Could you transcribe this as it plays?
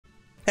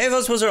Hey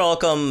folks,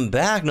 welcome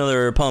back,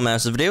 another Paul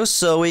Massive video.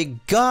 So we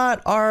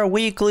got our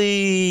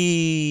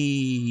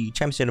weekly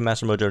Champion State of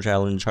Master Mojo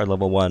Challenge, hard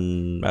level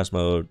 1, Master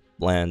Mode,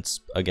 Lance,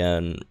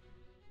 again,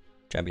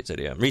 Champion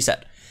Stadium,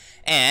 reset.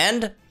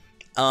 And,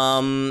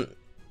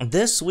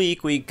 this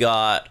week we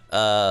got,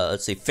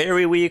 let's see,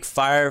 Fairy Week,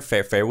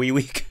 Fairy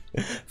Week,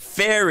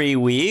 Fairy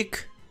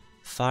Week,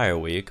 Fire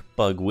Week,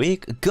 Bug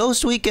Week,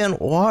 Ghost Week, and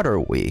Water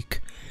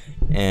Week.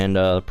 And,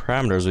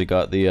 parameters, we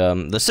got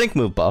the sync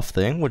move buff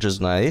thing, which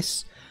is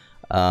nice.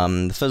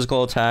 The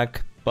physical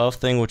attack buff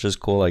thing, which is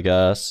cool, I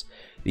guess.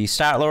 The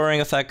stat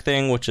lowering effect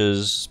thing, which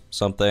is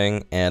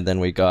something, and then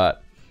we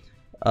got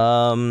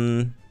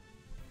the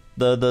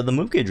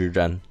move gauge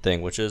regen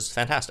thing, which is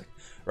fantastic,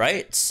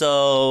 right?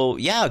 So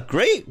yeah,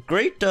 great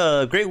week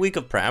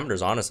of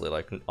parameters. Honestly,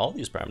 like all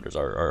these parameters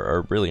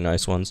are really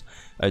nice ones,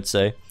 I'd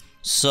say.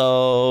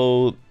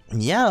 So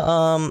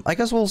yeah, I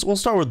guess we'll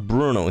start with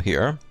Bruno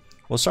here.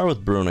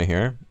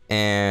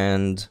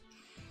 And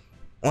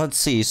let's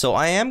see. So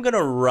I'm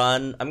gonna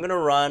run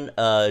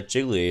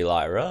Jiggly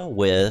Lyra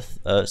with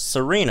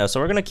Serena. So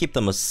we're gonna keep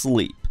them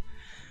asleep.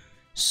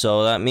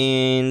 So that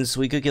means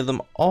we could give them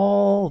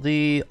all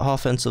the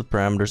offensive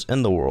parameters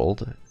in the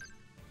world,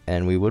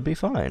 and we would be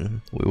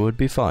fine. We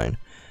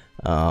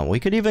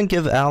could even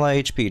give ally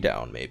HP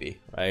down, maybe,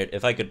 right?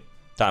 If I could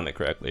time it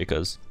correctly,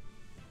 because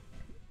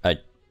I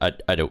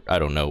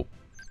don't know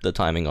the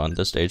timing on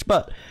this stage,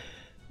 but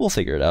we'll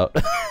figure it out.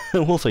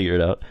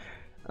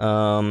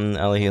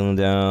 Ally healing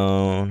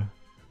down.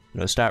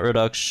 No stat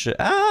reduction.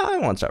 I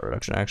want stat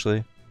reduction,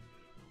 actually.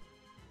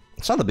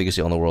 It's not the biggest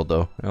heal in the world,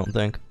 though, I don't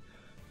think.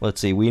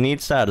 Let's see. We need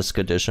status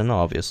condition,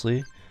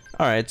 obviously.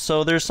 Alright,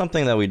 so there's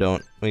something that we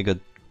could...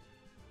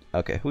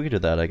 Okay, we could do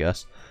that, I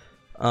guess.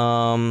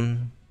 Alright,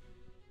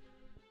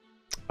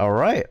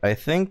 I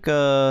think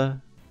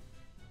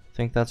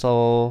that's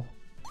all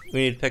we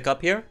need to pick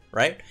up here,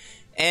 right?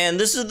 And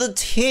this is the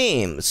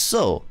team,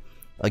 so...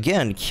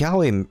 Again,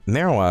 Kiawe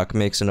Marowak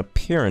makes an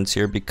appearance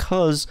here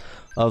because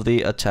of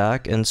the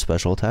attack and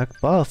special attack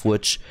buff,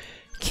 which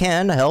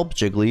can help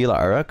Jiggly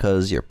Lyra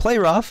because you're play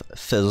rough,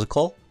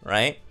 physical,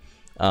 right?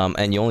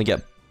 And you only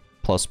get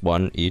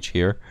 +1 each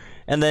here.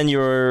 And then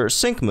your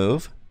sync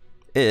move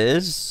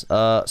is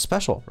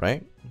special,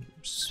 right?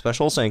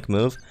 Special sync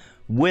move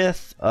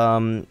with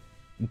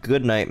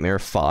Good Nightmare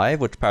 5,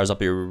 which powers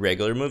up your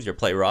regular moves, your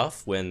play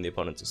rough when the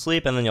opponent's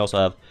asleep, and then you also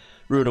have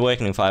Rude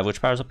Awakening 5, which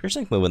powers up your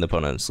sync move when the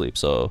opponent is asleep.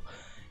 So,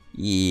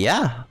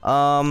 yeah.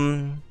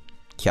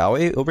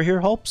 Kiawe over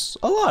here helps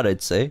a lot,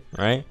 I'd say,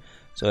 right?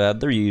 So I have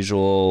their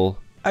usual...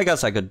 I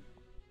guess I could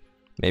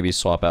maybe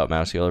swap out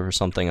Mouse Healer for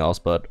something else,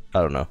 but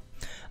I don't know.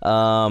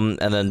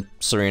 And then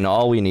Serena,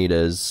 all we need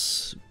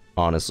is,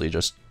 honestly,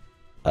 just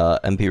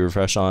MP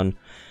refresh on...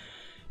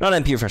 Not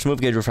MP refresh,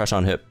 move gauge refresh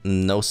on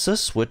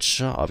Hypnosis,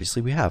 which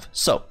obviously we have.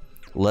 So,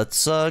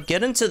 let's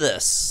get into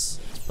this.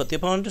 Let's put the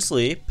opponent to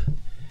sleep.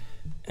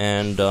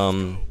 And,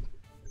 I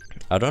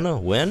don't know,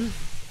 win?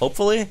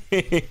 Hopefully?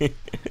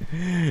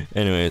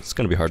 Anyway, it's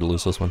gonna be hard to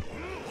lose this one.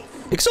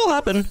 It can still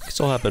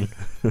happen.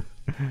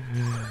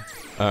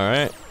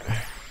 Alright.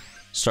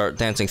 Start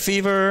Dancing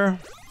Fever.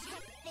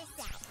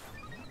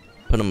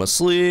 Put him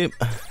asleep.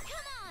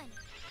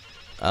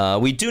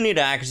 We do need an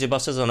accuracy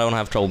buff since I don't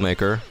have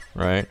Troublemaker,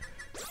 right?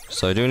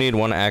 So I do need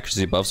one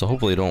accuracy buff, so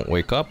hopefully don't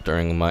wake up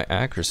during my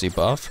accuracy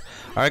buff.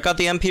 Alright, got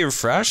the MP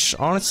refresh.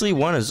 Honestly,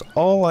 one is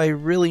all I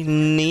really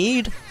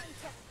need.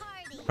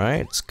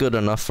 Right, it's good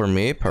enough for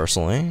me,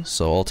 personally.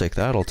 So I'll take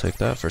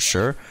that for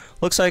sure.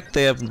 Looks like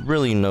they have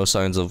really no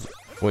signs of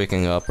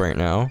waking up right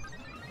now.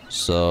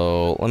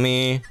 So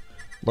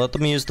let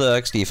them use the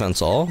X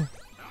defense all.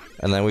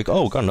 And then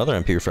got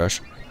another MP refresh.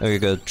 Then we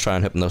could try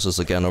and Hypnosis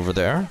again over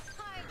there.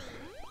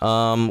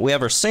 We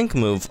have our sync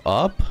move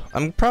up.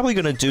 I'm probably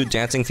gonna do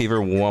Dancing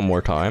Fever one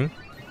more time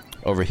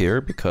over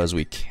here because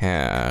we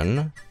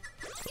can,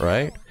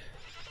 right?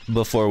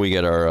 Before we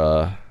get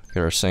our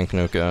sync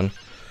nuke in.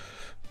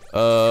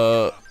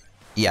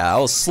 Yeah, I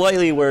was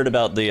slightly worried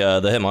about the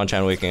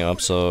Hitmonchan waking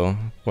up, so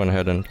went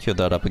ahead and queued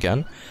that up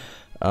again.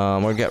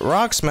 We'll get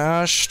Rock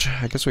Smashed.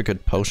 I guess we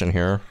could Potion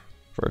here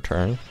for a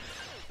turn.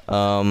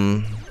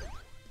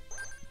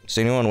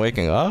 See anyone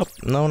waking up?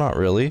 No, not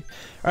really.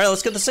 Alright,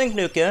 let's get the sync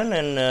nuke in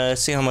and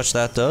see how much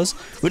that does.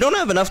 We don't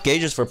have enough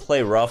gauges for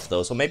play rough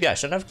though, so maybe I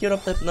shouldn't have queued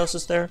up the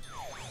Hypnosis there.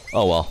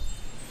 Oh well.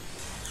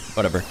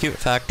 Whatever. Cute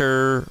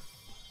Factor,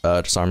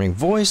 Disarming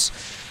Voice.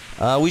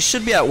 We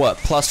should be at what?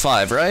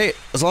 +5, right?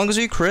 As long as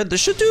we crit,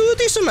 this should do a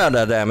decent amount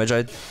of damage,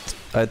 I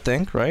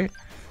think, right?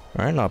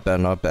 Alright, not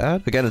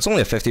bad. Again, it's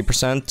only a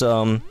 50%,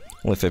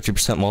 only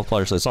 50%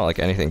 multiplier, so it's not like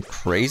anything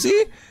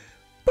crazy,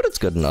 but it's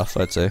good enough,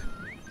 I'd say.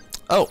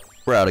 Oh,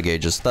 we're out of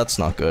gauges. That's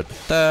not good.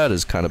 That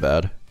is kind of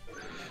bad.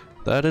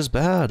 That is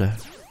bad.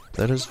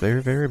 That is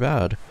very, very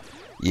bad.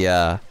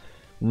 Yeah.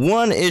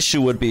 One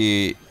issue would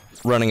be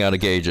running out of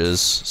gauges,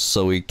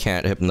 so we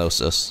can't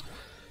Hypnosis.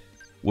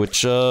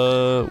 Which,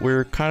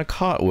 we're kind of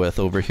caught with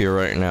over here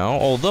right now.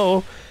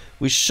 Although,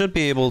 we should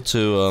be able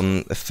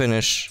to,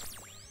 finish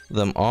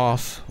them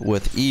off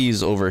with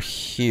ease over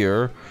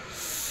here.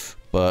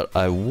 But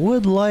I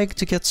would like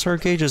to get Sir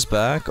Gage's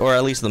back, or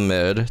at least the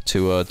mid,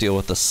 to deal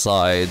with the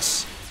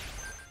sides.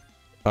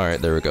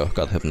 Alright, there we go.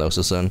 Got the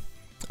Hypnosis in.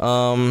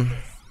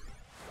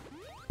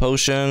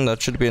 Potion,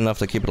 that should be enough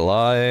to keep it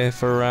alive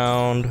for a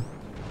round.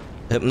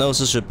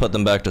 Hypnosis should put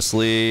them back to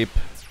sleep.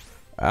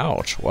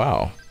 Ouch,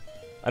 wow.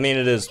 I mean,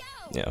 it is,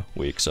 yeah,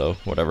 weak, so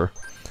whatever.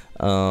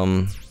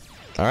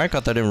 Alright,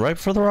 got that in right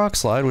for the rock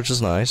slide, which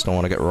is nice. Don't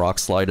want to get rock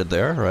slided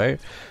there, right?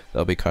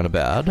 That'll be kind of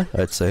bad,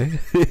 I'd say.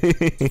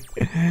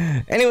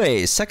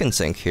 Anyway, second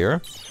sync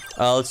here.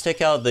 Let's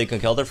take out the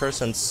Conkeldurr first,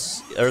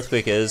 since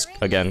Earthquake is,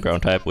 again,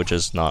 ground type, which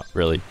is not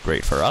really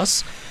great for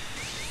us.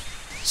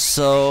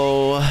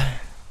 So...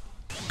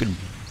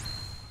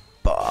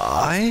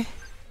 goodbye?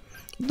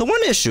 The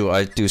one issue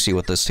I do see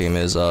with this team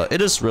is,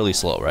 it is really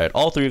slow, right?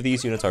 All three of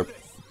these units are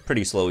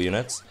pretty slow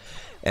units.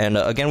 And,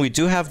 again, we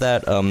do have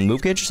that,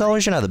 move gauge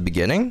acceleration at the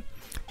beginning.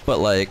 But,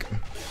 like...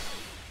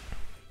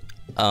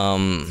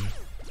 but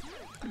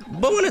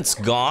when it's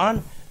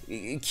gone...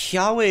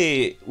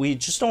 Kiawe, we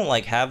just don't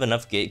like have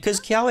enough gauge,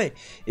 because Kiawe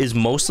is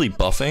mostly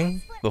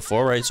buffing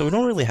before, right? So we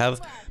don't really have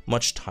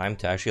much time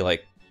to actually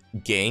like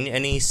gain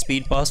any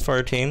speed boost for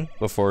our team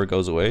before it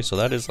goes away. So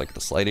that is like the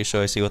slight issue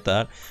I see with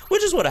that,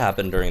 which is what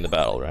happened during the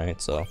battle,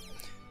 right? So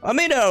I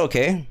made it out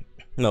okay,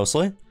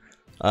 mostly.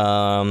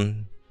 The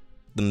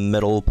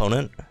middle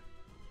opponent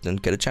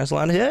didn't get a chance to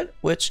land a hit,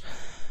 which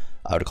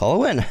I would call a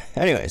win.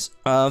 Anyways,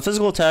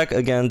 physical attack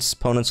against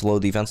opponent's low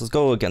defense. Let's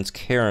go against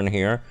Karen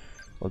here.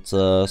 Let's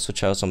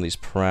switch out some of these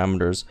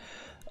parameters.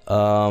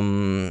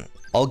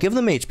 I'll give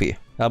them HP.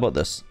 How about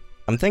this?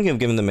 I'm thinking of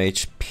giving them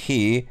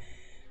HP,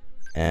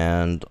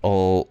 and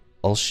I'll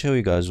show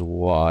you guys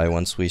why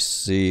once we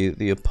see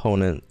the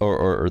opponent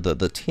or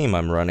the team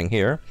I'm running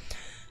here.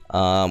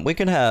 We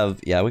can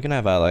have ally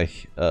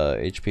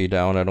HP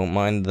down. I don't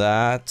mind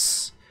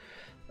that.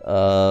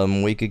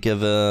 We could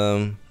give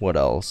him what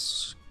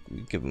else?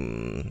 Give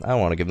him. I don't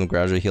want to give them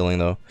gradual healing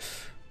though.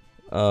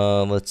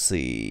 Let's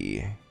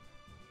see.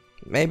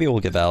 Maybe we'll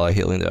give ally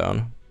healing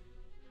down.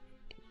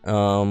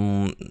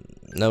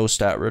 No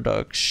stat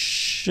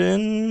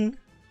reduction.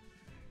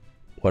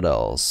 What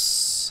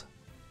else?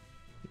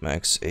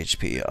 Max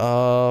HP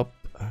up.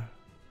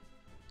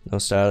 No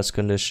status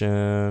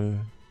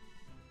condition.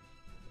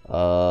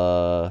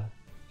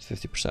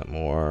 50%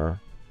 more.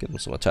 Give them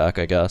some attack,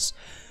 I guess.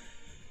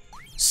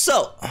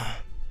 So,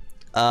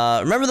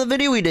 remember the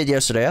video we did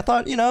yesterday? I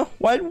thought, you know,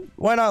 why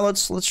not?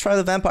 Let's try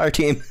the vampire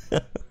team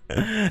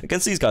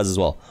against these guys as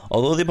well.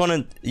 Although the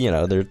opponent, you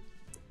know, there's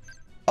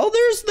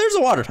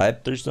a water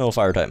type. There's no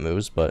fire type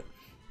moves, but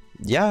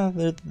yeah,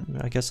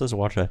 I guess there's a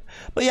water type.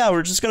 But yeah,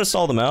 we're just gonna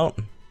stall them out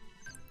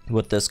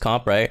with this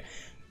comp, right?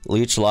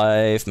 Leech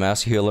life,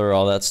 master healer,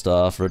 all that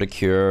stuff.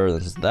 Ridicure,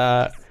 this is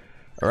that.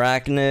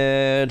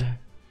 Arachnid,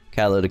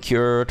 catalytic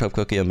cure, top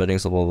cookie, emitting,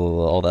 blah, blah,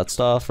 blah, all that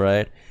stuff,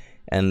 right?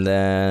 And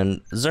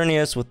then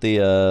Xerneas with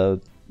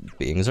the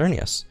being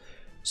Xerneas.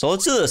 So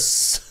let's do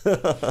this.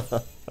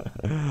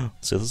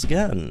 Let's do this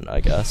again, I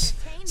guess.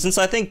 Since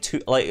I think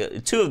two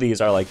of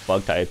these are like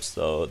bug types,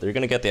 so they're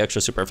gonna get the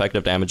extra super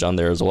effective damage on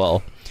there as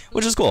well,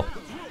 which is cool.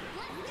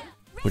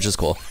 Which is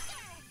cool.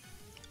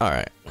 All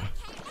right,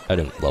 I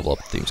didn't level up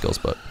theme skills,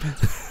 but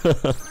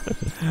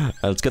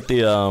let's get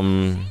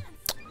the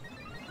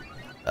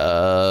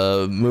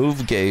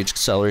move gauge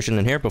acceleration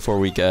in here before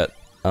we get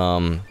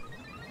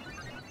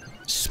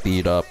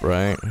speed up,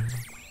 right?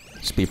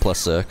 Speed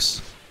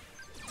 +6.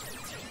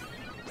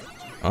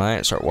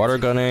 Alright, start water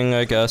gunning,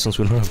 I guess, since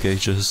we don't have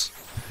gauges.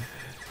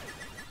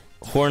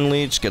 Horn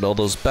Leech, get all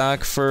those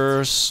back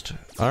first.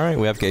 Alright,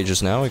 we have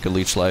gauges now. We can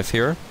leech life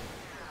here.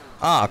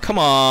 Ah, come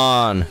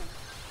on!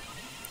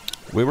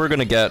 We're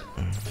gonna get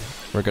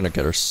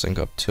our sync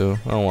up too.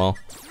 Oh well.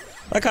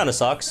 That kinda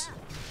sucks.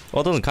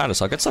 Well, it doesn't kinda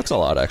suck. It sucks a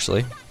lot,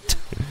 actually.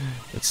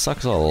 It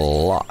sucks a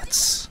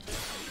lot.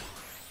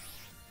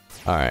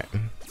 Alright.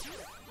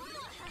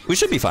 We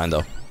should be fine,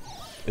 though.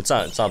 It's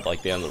not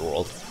like the end of the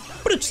world.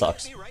 But it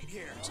sucks.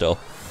 Still.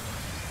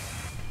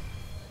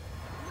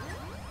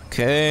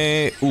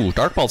 Okay. Ooh,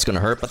 Dark Pulse gonna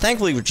hurt, but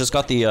thankfully we just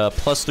got the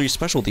 +3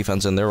 special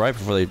defense in there right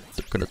before they're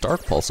gonna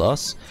Dark Pulse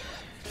us.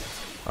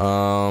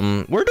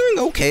 We're doing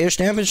okay-ish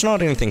damage,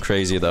 not anything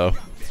crazy though.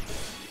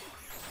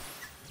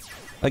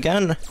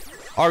 Again,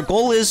 our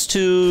goal is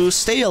to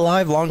stay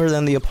alive longer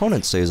than the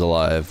opponent stays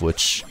alive,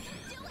 which,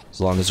 as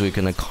long as we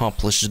can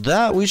accomplish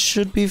that, we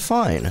should be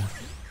fine.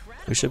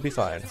 We should be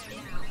fine.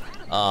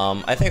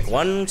 I think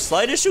one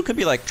slight issue could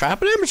be like trap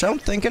damage. I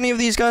don't think any of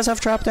these guys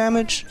have trap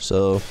damage,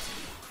 so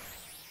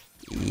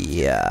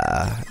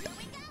yeah.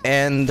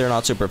 And they're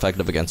not super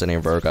effective against any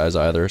of our guys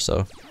either,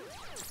 so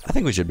I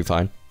think we should be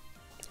fine.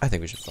 I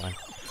think we should be fine.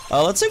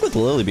 Let's sync with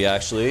Lilybee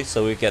actually,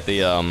 so we get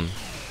the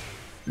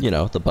you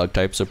know, the bug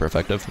type super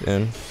effective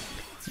in.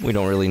 We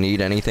don't really need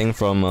anything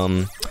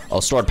from oh,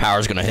 stored power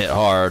is gonna hit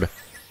hard.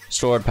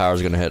 Stored power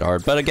is gonna hit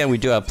hard, but again, we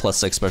do have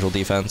 +6 special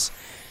defense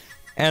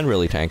and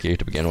really tanky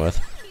to begin with.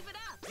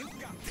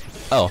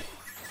 Oh,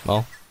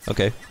 well,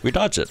 okay, we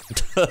dodged it.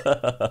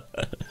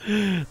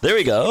 There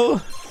we go.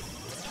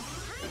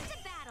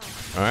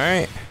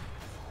 Alright.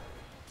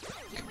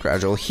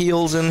 Gradual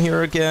heals in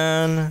here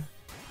again.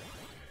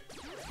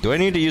 Do I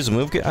need to use a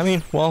move gauge? I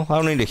mean, well, I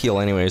don't need to heal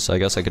anyway, so I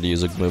guess I could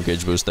use a move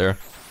gauge boost there.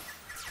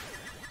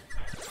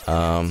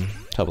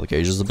 Help the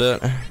gauges a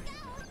bit.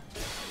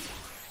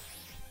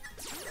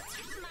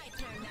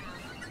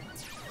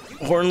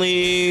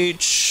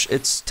 Hornleech,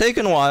 it's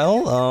taken a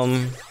while.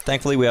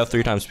 Thankfully we have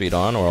 3 times speed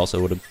on, or else it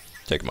would have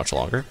taken much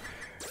longer.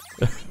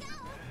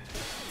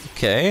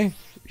 Okay,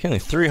 only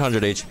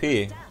 300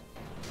 HP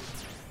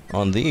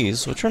on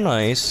these, which are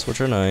nice,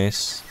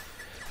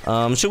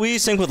 should we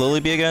sync with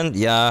Lilybee again?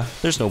 Yeah,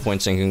 there's no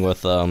point syncing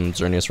with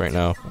Xerneas right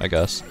now, I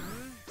guess.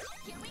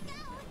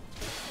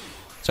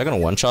 Is that gonna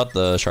one-shot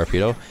the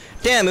Sharpedo?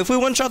 Damn, if we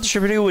one-shot the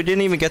Sharpedo, we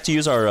didn't even get to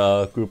use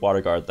our group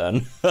water guard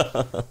then.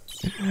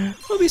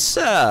 That'll be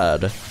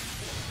sad.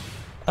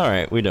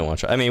 Alright, we didn't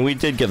one-shot. I mean, we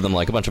did give them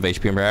like a bunch of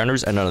HP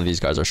parameters, and none of these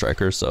guys are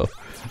strikers, so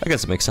I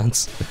guess it makes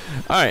sense.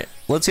 Alright,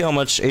 let's see how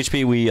much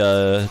HP we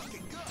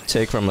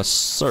take from a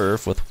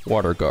Surf with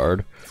water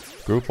guard.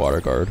 Group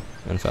water guard,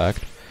 in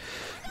fact.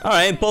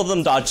 Alright, both of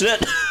them dodged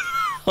it.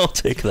 I'll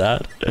take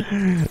that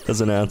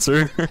as an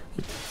answer.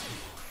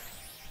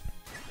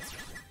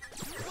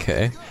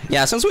 Okay.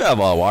 Yeah, since we have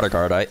a water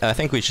guard, I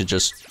think we should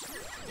just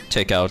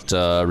take out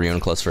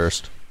Reuniclus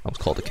first. I was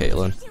called a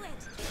Caitlyn.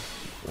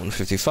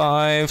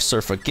 155,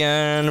 Surf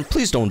again.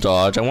 Please don't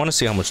dodge. I want to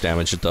see how much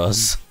damage it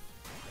does.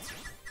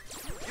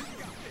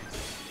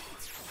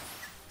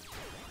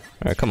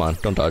 Alright, come on.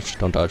 Don't dodge.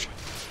 Don't dodge.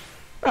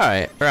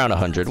 Alright, around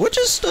 100, which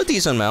is a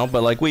decent amount,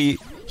 but like we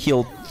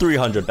healed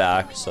 300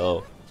 back,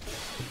 so...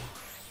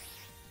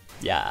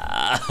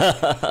 Yeah.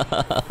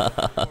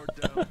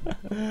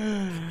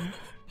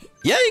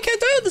 Yeah, you can't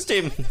die with this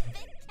team.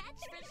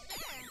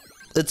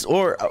 It's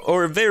or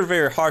very,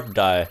 very hard to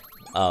die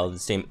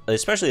this team,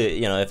 especially,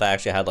 you know, if I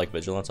actually had like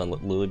vigilance on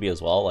Lilybee as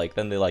well. Like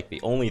then the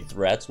only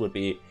threats would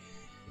be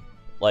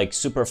like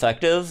super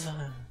effective,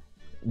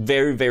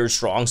 very, very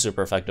strong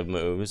super effective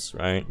moves,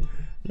 right?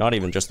 Not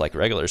even just like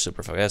regular super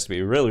effective. It has to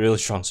be really, really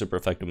strong super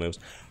effective moves.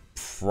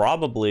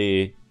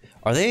 Probably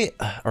are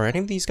any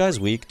of these guys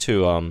weak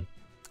to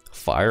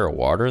fire or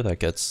water that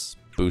gets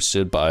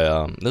boosted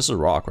by this is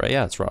rock, right?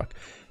 Yeah, it's rock.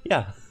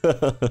 Yeah.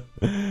 I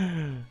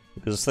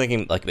was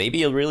thinking like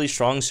maybe a really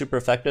strong super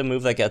effective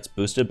move that gets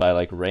boosted by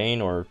like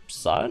rain or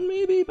sun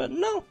maybe, but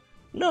no.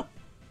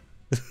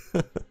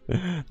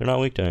 They're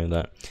not weak to any of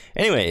that.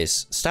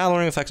 Anyways, stat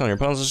lowering effects on your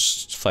opponents.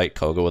 Let's just fight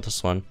Koga with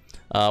this one.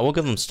 We'll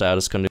give them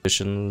status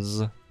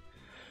conditions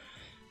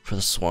for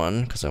this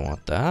one because I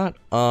want that.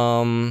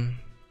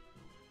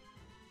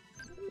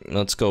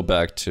 Let's go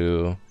back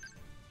to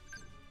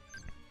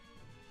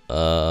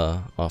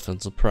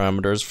offensive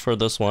parameters for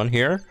this one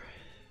here.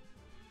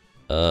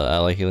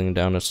 Ally healing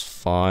down is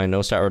fine.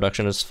 No stat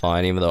reduction is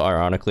fine, even though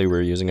ironically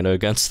we're using it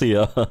against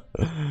the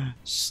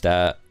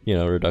stat, you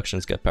know,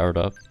 reductions get powered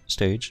up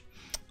stage.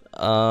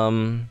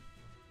 Alright,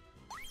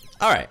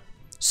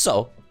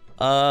 so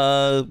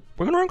we're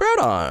gonna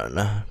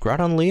run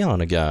Groudon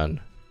Leon again.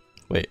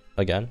 Wait,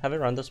 again? Have I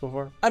run this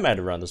before? I might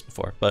have run this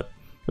before, but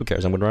who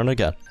cares? I'm gonna run it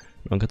again.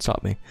 No one can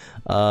stop me.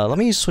 Let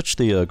me switch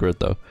the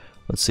grid though.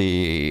 Let's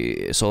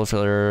see, Solar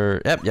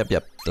Filler.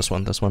 Yep. This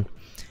one.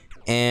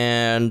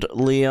 And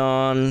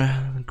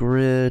Leon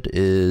grid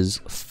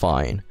is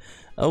fine.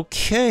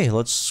 Okay,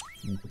 let's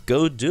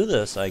go do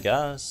this, I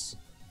guess.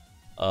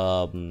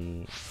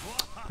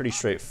 Pretty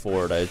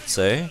straightforward, I'd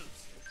say.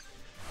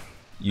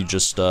 You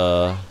just do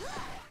a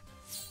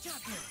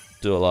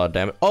lot of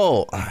damage.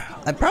 Oh,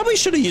 I probably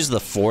should have used the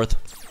fourth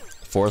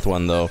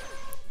one though.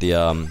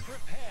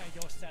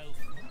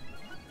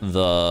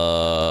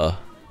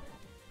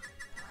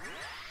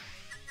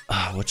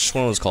 Which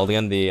one was called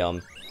again?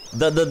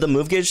 The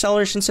move gauge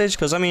acceleration stage,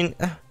 because I mean,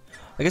 I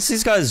guess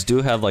these guys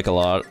do have like a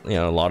lot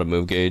of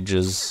move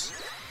gauges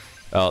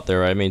out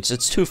there. I mean,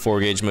 it's 2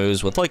 4-gauge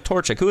moves with like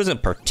Torchic, who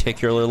isn't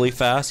particularly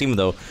fast, even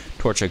though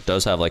Torchic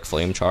does have like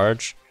Flame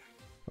Charge,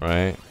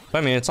 right? But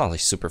I mean, it's not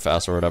like super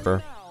fast or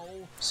whatever.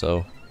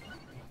 So,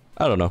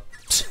 I don't know.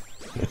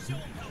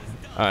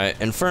 All right,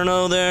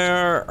 Inferno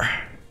there.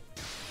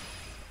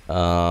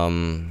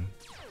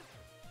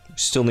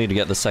 Still need to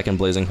get the second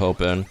Blazing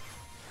Hope in.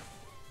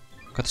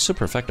 Got the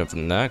super effective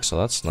next, so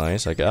that's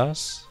nice, I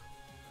guess.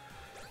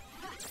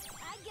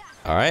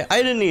 Alright,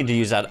 I didn't need to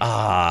use that.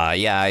 Ah,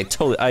 yeah, I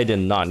did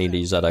not need to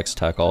use that X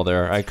attack all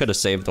there. I could have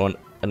saved an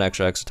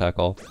extra X attack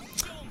all.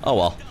 Oh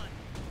well.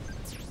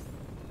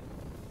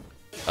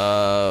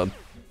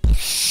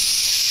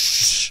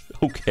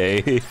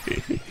 Okay.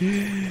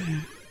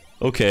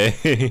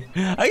 Okay.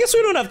 I guess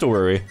we don't have to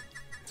worry.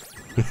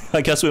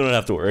 That's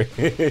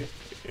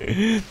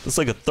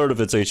like a third of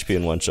its HP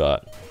in one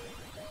shot.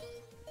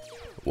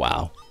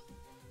 Wow.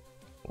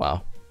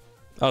 Oh,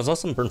 it's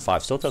less than burn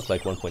 5. Still took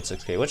like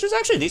 1.6k, which is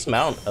actually a decent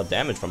amount of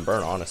damage from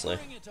burn, honestly.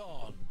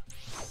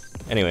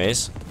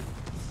 Anyways.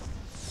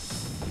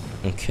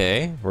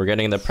 Okay, we're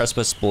getting the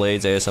Precipice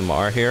Blades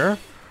ASMR here.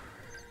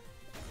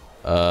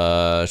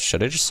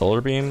 Should I just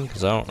Solar Beam?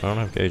 Because I don't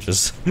have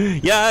gauges.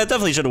 Yeah, I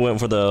definitely should have went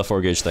for the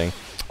 4-gauge thing.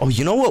 Oh,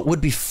 you know what would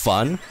be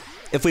fun?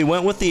 if we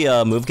went with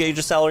the move gauge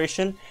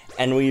acceleration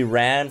and we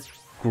ran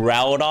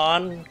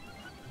Groudon,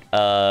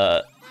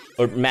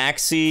 or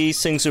Maxi,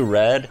 Singsu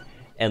Red,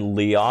 and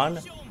Leon,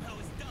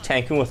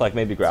 tanking with like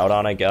maybe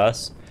Groudon, I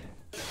guess,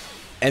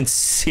 and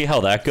see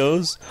how that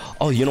goes.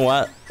 Oh, you know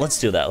what? Let's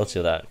do that. Let's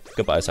do that.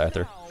 Goodbye,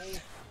 Scyther.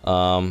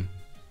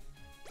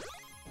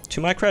 To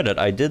my credit,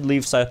 I did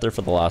leave Scyther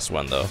for the last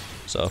one though,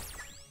 so.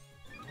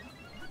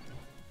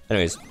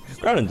 Anyways,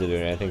 Groudon didn't do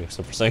anything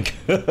except for Sync.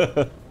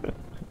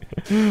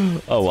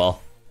 Oh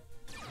well.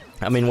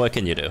 I mean, what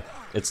can you do?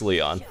 It's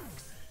Leon.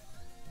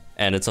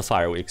 And it's a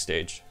Fire Week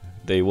stage.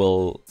 They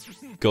will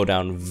go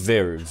down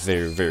very,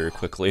 very, very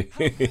quickly.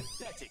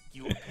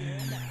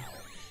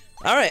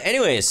 Alright,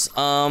 anyways,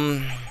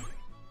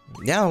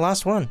 yeah,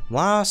 last one.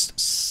 Last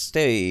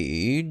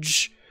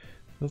stage.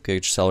 Okay,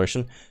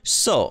 acceleration.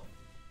 So,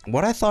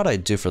 what I thought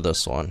I'd do for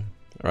this one,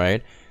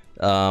 right?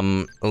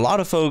 A lot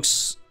of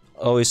folks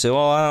always say,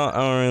 well, I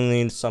don't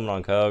really need summon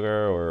on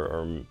Kyogre,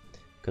 or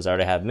because I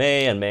already have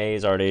May, and May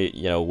is already,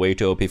 you know, way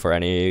too OP for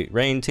any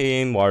rain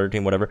team, water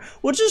team, whatever.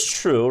 Which is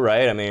true,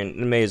 right? I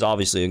mean, May is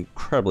obviously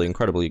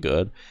incredibly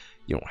good.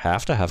 You don't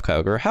have to have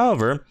Kyogre.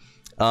 However,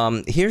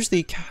 here's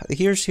the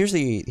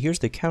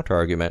counter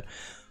argument.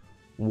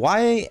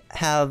 Why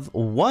have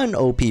one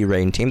OP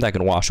rain team that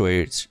can wash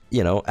away,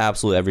 you know,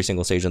 absolutely every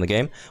single stage in the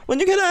game, when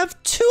you're gonna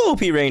have two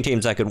OP rain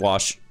teams that could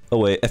wash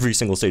away every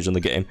single stage in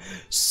the game?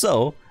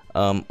 So,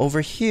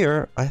 over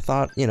here, I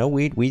thought, you know,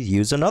 we'd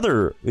use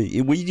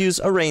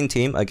a rain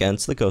team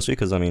against the Ghost Week,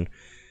 because I mean,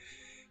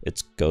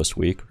 it's Ghost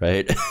Week,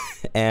 right?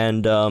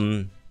 And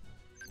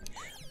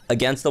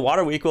against the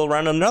Water Week, we'll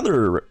run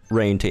another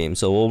rain team.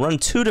 So we'll run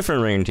two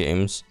different rain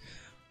teams,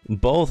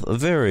 both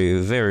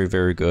very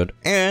good,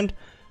 and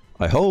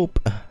I hope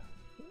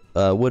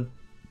would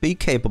be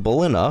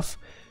capable enough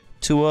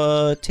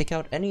to take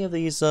out any of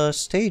these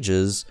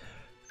stages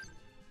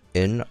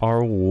in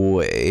our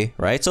way,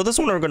 right? So this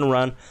one we're gonna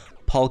run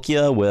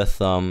Palkia with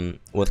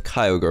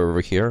Kyogre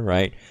over here,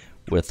 right?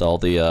 With all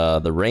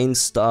the rain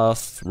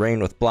stuff,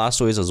 rain with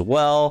Blastoise as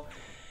well,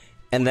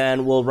 and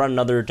then we'll run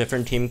another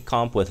different team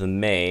comp with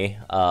May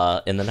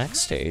in the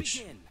next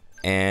stage,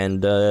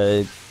 and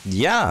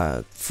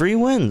yeah, free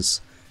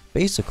wins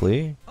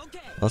basically,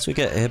 unless we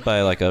get hit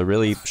by like a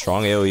really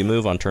strong AoE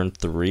move on turn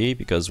 3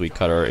 because we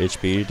cut our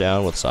HP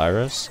down with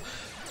Cyrus.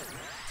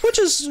 Which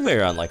is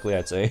very unlikely,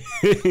 I'd say.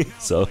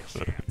 So,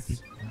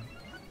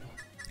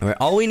 alright,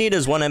 all we need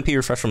is one MP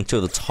refresh from 2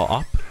 at the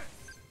top,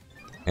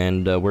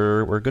 and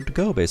we're good to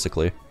go.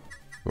 Basically,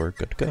 we're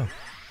good to go.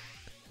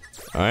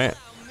 All right,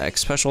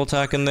 X special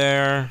attack in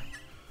there.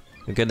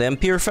 We get the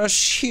MP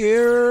refresh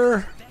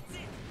here.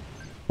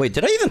 Wait,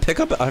 did I even pick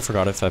up? I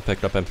forgot if I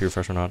picked up MP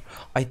refresh or not.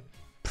 I'm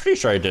pretty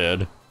sure I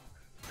did.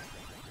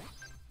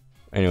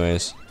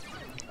 Anyways,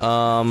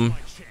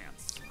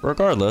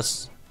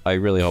 regardless. I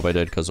really hope I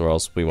did, because or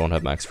else we won't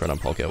have max crit on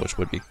Palkia, which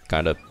would be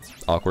kind of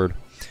awkward.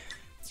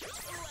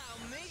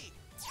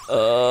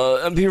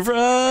 MP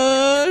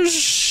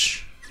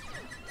refresh!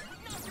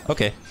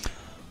 Okay.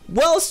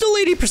 Well, it's still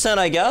 80%,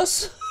 I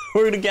guess.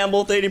 We're gonna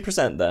gamble with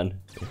 80% then.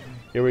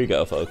 Here we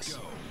go, folks.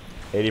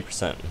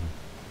 80%.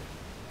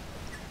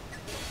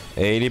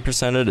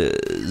 80% it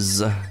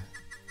is.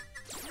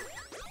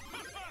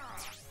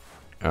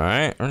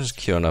 Alright, I'm just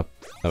queuing up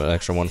an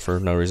extra one for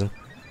no reason.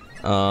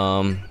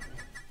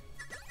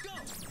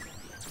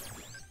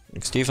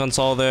 X defense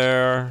all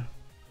there.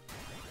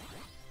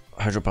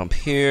 Hydro Pump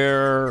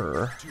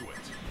here.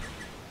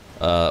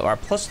 Our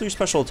 +3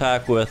 special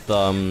attack with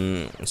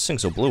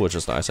Singso Blue, which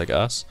is nice, I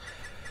guess.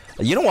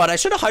 You know what? I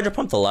should have Hydro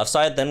Pumped the left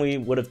side, then we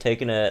would have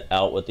taken it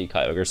out with the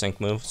Kyogre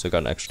Sync move, so we got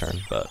an extra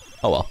turn, but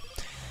oh well.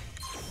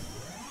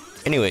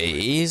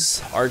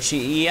 Anyways,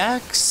 Archie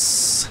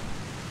EX.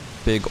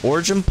 Big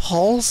Origin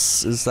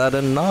Pulse. Is that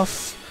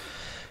enough?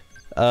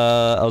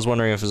 I was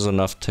wondering if it was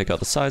enough to take out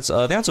the sides.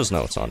 The answer is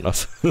no, it's not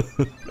enough.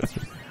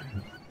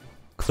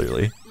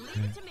 Clearly.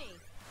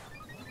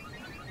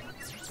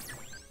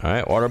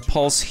 Alright, Water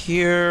Pulse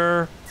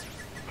here.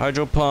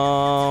 Hydro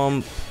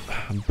Pump.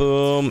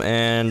 Boom,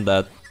 and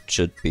that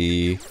should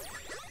be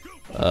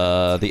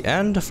the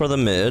end for the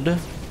mid.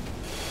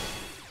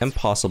 And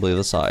possibly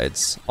the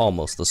sides.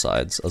 Almost the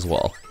sides as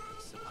well.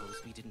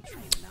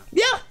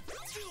 Yeah!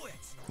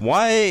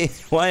 Why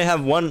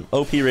have one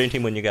OP rain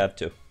team when you got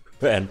two?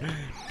 And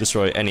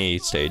destroy any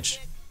stage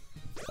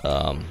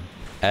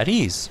at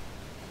ease,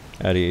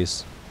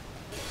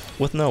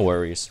 with no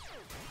worries.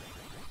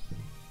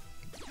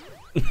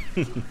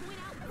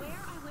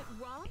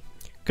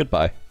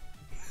 Goodbye.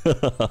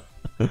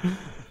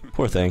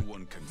 Poor thing.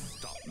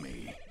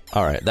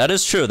 All right, that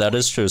is true,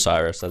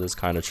 Cyrus. That is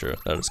kind of true.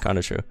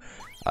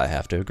 I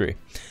have to agree.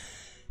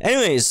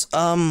 Anyways,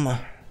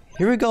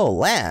 here we go,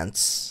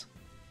 Lance.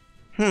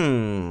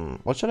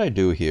 What should I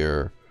do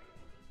here?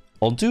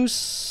 I'll do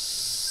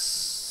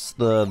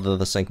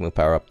the sync move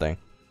power up thing.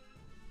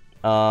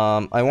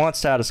 I want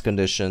status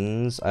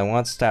conditions. I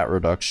want stat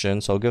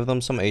reduction. So I'll give them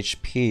some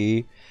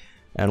HP,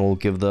 and we'll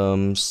give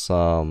them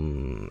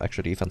some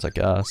extra defense, I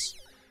guess.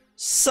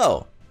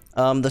 So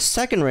The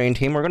second rain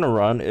team we're gonna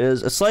run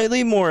is a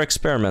slightly more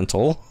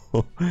experimental.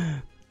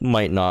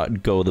 Might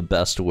not go the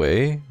best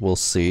way, we'll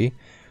see.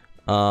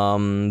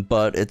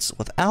 But it's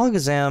with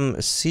Alakazam,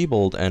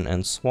 Seabold, and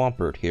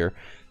Swampert here.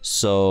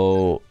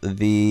 So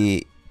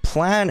the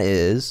plan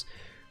is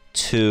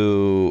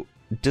to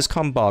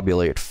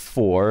discombobulate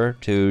 4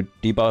 to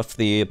debuff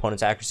the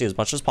opponent's accuracy as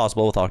much as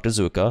possible with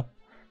Octazooka,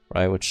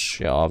 right?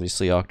 Which, yeah,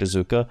 obviously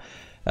Octazooka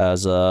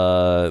has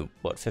a,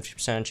 what,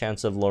 50%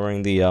 chance of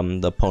lowering the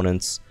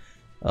opponent's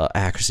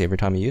accuracy every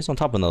time you use, on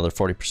top of another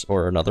 40%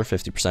 or another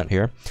 50%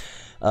 here.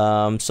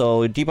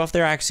 So debuff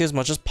their accuracy as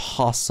much as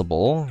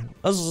possible,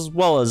 as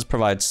well as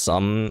provide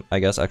some, I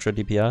guess, extra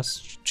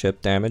DPS,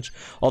 chip damage.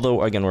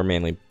 Although, again, we're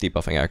mainly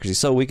debuffing accuracy,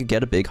 so we could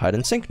get a big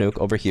hide-and-sink nuke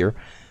over here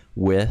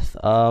with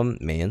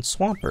May and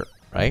Swampert,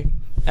 right?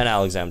 And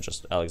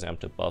Alakazam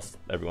to buff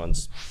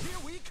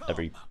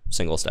every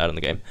single stat in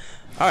the game.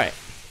 All right,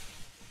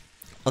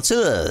 let's do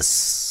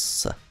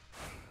this.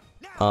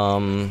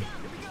 I'll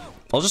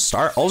just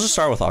start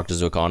with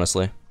Octazooka,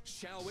 honestly.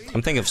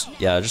 I'm thinking of,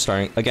 yeah, just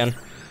starting again.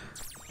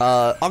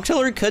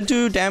 Octillery could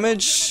do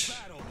damage,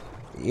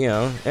 you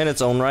know, in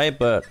its own right,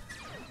 but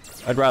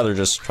I'd rather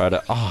just try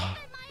to. Ah,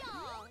 oh,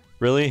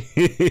 really?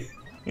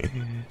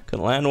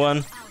 Couldn't land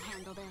one.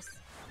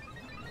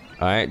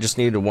 All right, just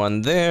needed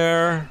one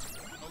there.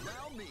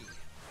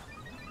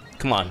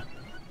 Come on,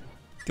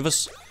 give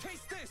us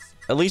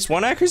at least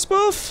one accuracy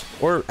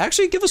buff, or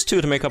actually give us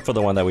 2 to make up for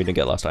the one that we didn't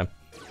get last time.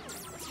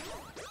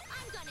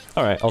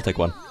 All right, I'll take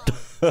 1.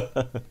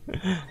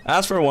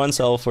 Ask for 1,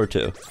 sell for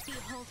 2.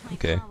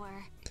 Okay,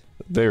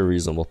 very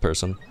reasonable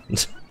person.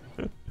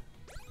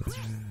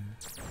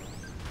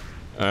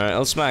 All right,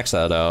 let's max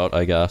that out,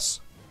 I guess.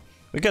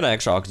 We get an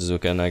extra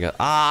Octazooka, and I got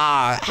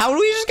how do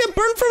we just get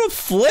burned from a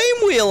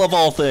flame wheel of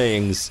all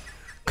things?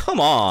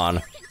 Come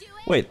on.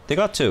 Wait, they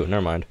got 2.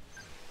 Never mind.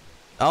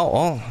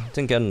 Oh,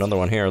 didn't get another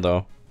one here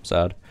though.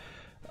 Sad.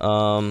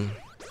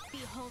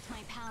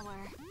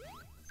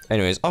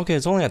 Anyways, okay,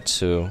 it's only at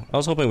 2. I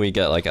was hoping we'd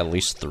get like at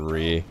least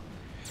 3.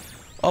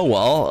 Oh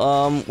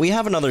well. We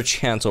have another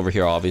chance over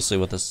here, obviously,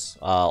 with this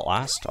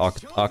last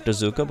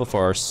Octazooka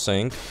before our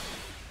sync.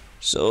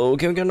 So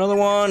can we get another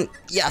one?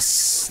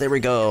 Yes, there we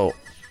go.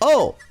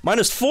 Oh,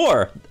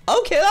 -4.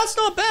 Okay, that's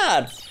not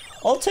bad.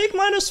 I'll take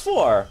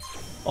 -4.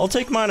 I'll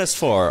take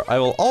 -4. I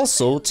will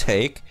also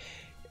take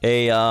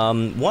a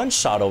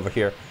one-shot over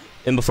here.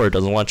 And before it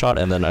doesn't one-shot,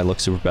 and then I look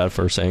super bad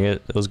for saying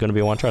it was going to be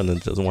a one-shot, and then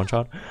it doesn't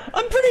one-shot.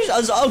 I'm pretty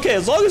okay,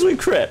 as long as we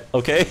crit,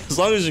 okay? As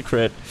long as you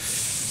crit.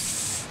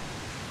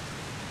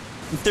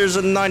 There's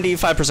a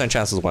 95%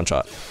 chance of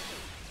one-shot.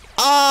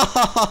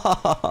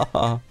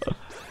 Ah!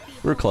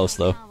 We're close,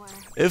 though.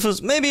 If it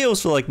was, maybe it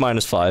was for like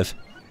 -5.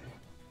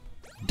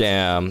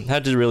 Damn,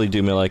 had to really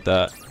do me like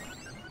that.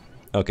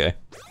 Okay,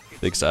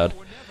 big sad.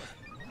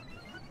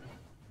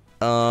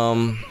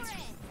 Well,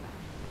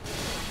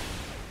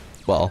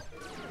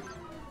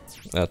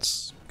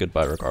 that's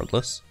goodbye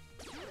regardless.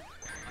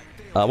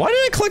 Why did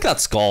I click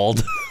that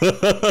Scald? Why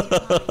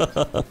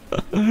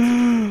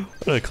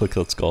did I click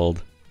that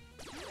Scald?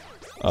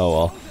 Oh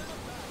well.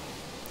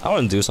 I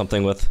want to do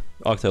something with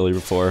Octillery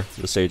before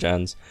the stage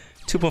ends.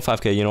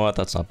 2.5k, you know what?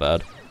 That's not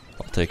bad.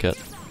 I'll take it.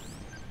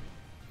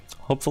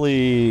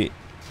 Hopefully,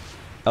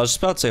 I was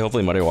just about to say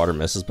hopefully Muddy Water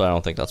misses, but I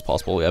don't think that's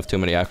possible. We have too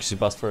many accuracy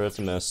buffs for it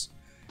to miss.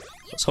 I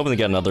was hoping to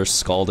get another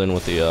Scald in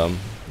with the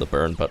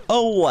burn, but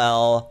oh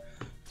well.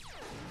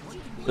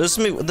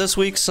 This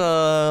week's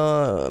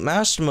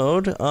master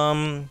mode.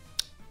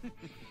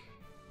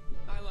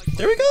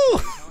 There we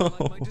go.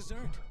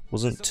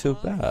 Wasn't too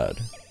bad.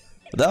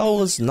 That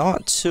was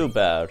not too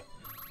bad.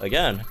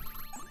 Again,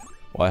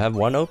 well, I have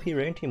 1 OP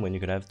rain team when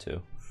you could have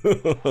 2.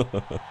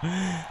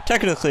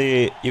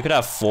 Technically, you could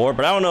have 4,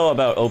 but I don't know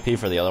about OP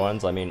for the other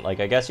ones. I mean, like,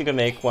 I guess you can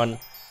make one.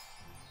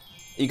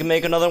 You can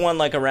make another one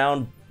like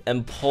around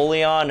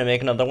Empoleon and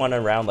make another one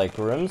around like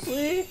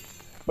Grimsley.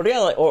 But yeah,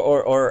 like,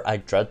 or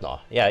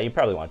Dreadnought. Yeah, you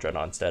probably want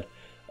Dreadnought instead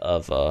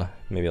of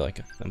maybe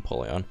like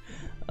Empoleon.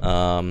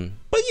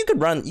 But you could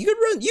run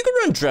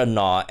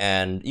Dreadnought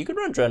and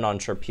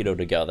Sharpedo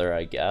together,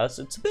 I guess.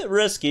 It's a bit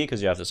risky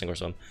because you have to sync or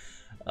some.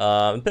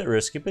 A bit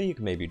risky, but you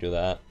can maybe do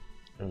that.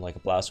 And like a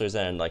Blastoise,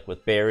 and like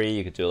with Barry,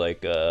 you could do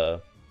like I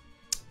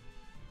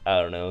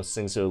don't know,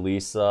 Singsu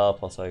Lisa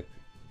plus like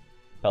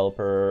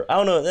Pelipper. I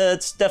don't know,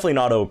 it's definitely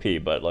not OP,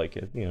 but like,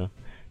 you know,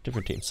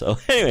 different teams. So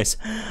anyways,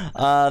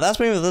 that's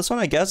me with this one,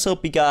 I guess.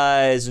 Hope you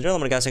guys enjoy.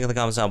 Let me guys think in the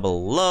comments down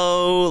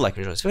below. Like and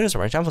enjoy this video,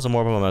 subscribe to my channel for some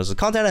more of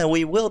content, and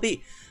we will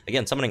be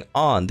again summoning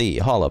on the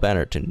Holo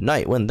banner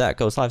tonight when that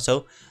goes live.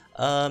 So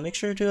make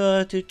sure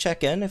to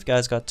check in if you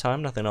guys got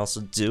time, nothing else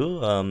to do,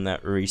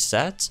 that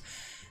reset.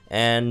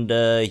 And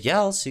yeah,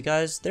 I'll see you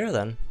guys there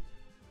then.